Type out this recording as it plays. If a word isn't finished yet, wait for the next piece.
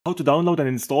How to download and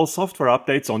install software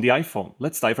updates on the iPhone.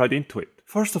 Let's dive right into it.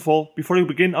 First of all, before you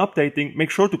begin updating, make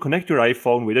sure to connect your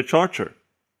iPhone with a charger.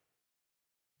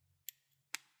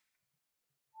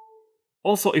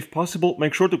 Also, if possible,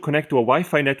 make sure to connect to a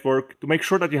Wi-Fi network to make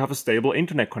sure that you have a stable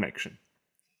internet connection.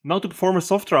 Now to perform a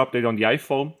software update on the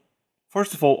iPhone,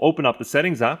 first of all open up the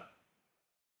Settings app,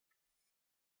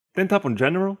 then tap on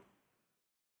General,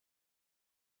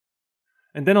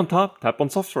 and then on top tap on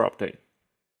Software Update.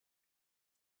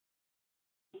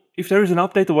 If there is an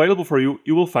update available for you,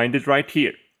 you will find it right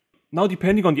here. Now,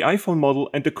 depending on the iPhone model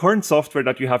and the current software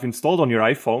that you have installed on your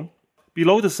iPhone,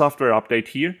 below the software update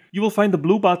here, you will find the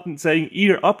blue button saying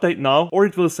either Update Now or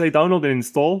it will say Download and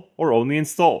Install or Only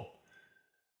Install.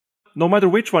 No matter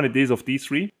which one it is of these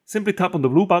three, simply tap on the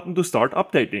blue button to start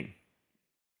updating.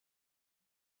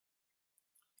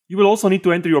 You will also need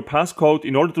to enter your passcode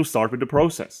in order to start with the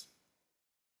process.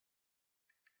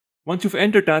 Once you've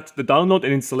entered that, the download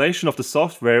and installation of the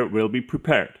software will be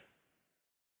prepared.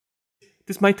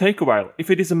 This might take a while. If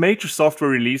it is a major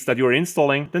software release that you are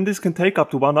installing, then this can take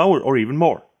up to 1 hour or even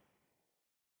more.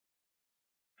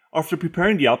 After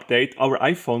preparing the update, our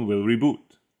iPhone will reboot.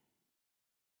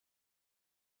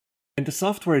 And the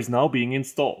software is now being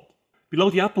installed. Below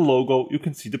the Apple logo, you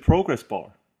can see the progress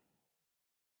bar.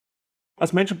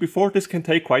 As mentioned before, this can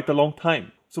take quite a long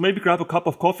time, so maybe grab a cup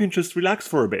of coffee and just relax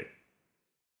for a bit.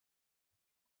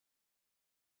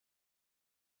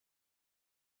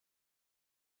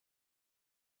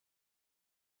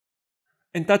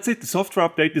 And that's it, the software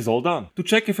update is all done. To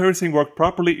check if everything worked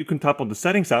properly, you can tap on the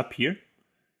Settings app here.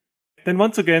 Then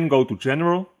once again go to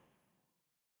General,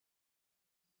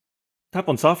 tap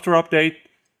on Software Update,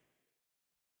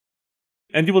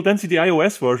 and you will then see the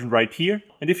iOS version right here.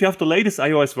 And if you have the latest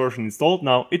iOS version installed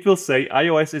now, it will say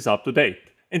iOS is up to date.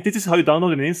 And this is how you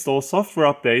download and install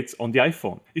software updates on the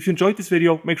iPhone. If you enjoyed this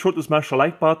video, make sure to smash the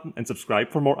like button and subscribe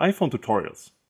for more iPhone tutorials.